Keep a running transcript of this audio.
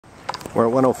We're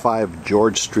at 105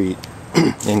 George Street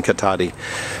in Katati.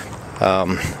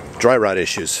 Dry rot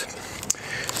issues.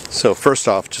 So first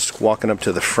off, just walking up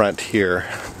to the front here,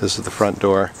 this is the front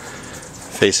door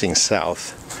facing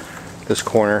south. This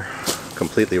corner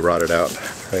completely rotted out.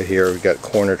 Right here we've got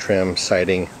corner trim,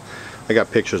 siding. I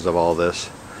got pictures of all this.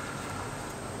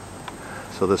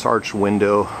 So this arched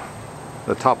window,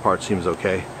 the top part seems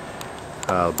okay.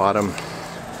 Bottom,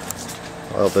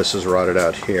 well, this is rotted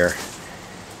out here.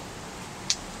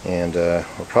 And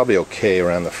we're probably okay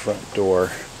around the front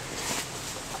door.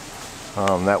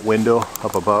 That window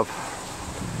up above,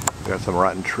 got some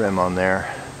rotten trim on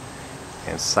there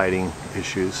and siding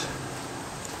issues.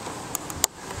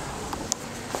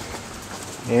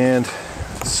 And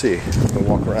let's see, we'll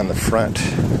walk around the front.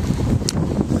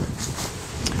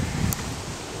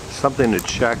 Something to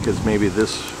check is maybe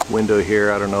this window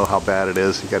here. I don't know how bad it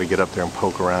is. You got to get up there and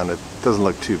poke around. It doesn't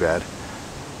look too bad.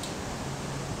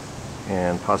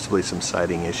 And possibly some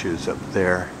siding issues up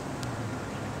there.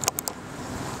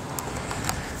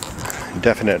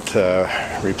 Definite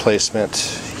replacement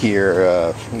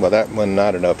here. Well, that one, I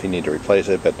don't know if you need to replace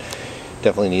it, but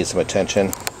definitely needs some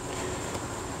attention.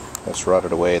 That's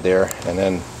rotted away there. And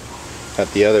then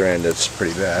at the other end, it's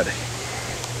pretty bad.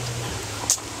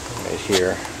 Right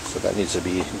here. So that needs to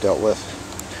be dealt with.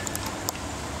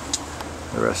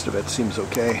 The rest of it seems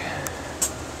okay.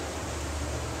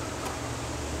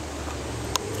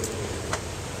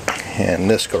 And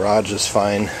this garage is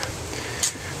fine.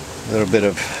 A little bit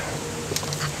of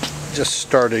just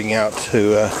starting out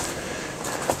to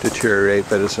deteriorate,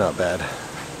 but it's not bad.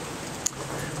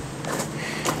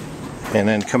 And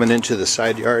then coming into the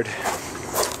side yard,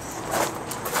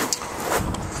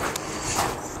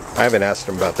 I haven't asked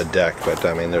him about the deck, but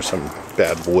I mean there's some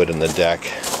bad wood in the deck.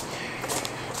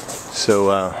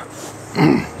 So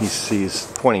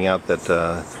he's pointing out that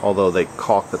although they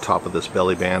caulked the top of this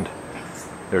belly band,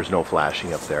 there's no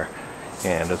flashing up there,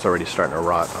 and it's already starting to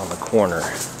rot on the corner.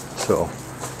 So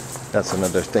that's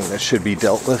another thing that should be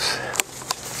dealt with.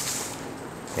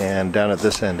 And down at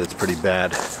this end, it's pretty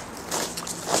bad.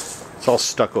 It's all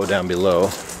stucco down below.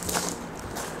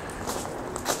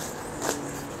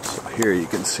 So here you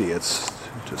can see it's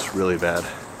just really bad.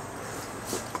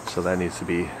 So that needs to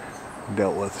be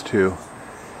dealt with too.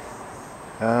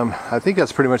 I think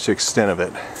that's pretty much the extent of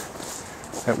it.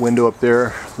 That window up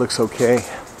there looks okay.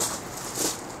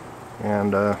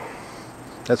 And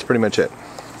that's pretty much it.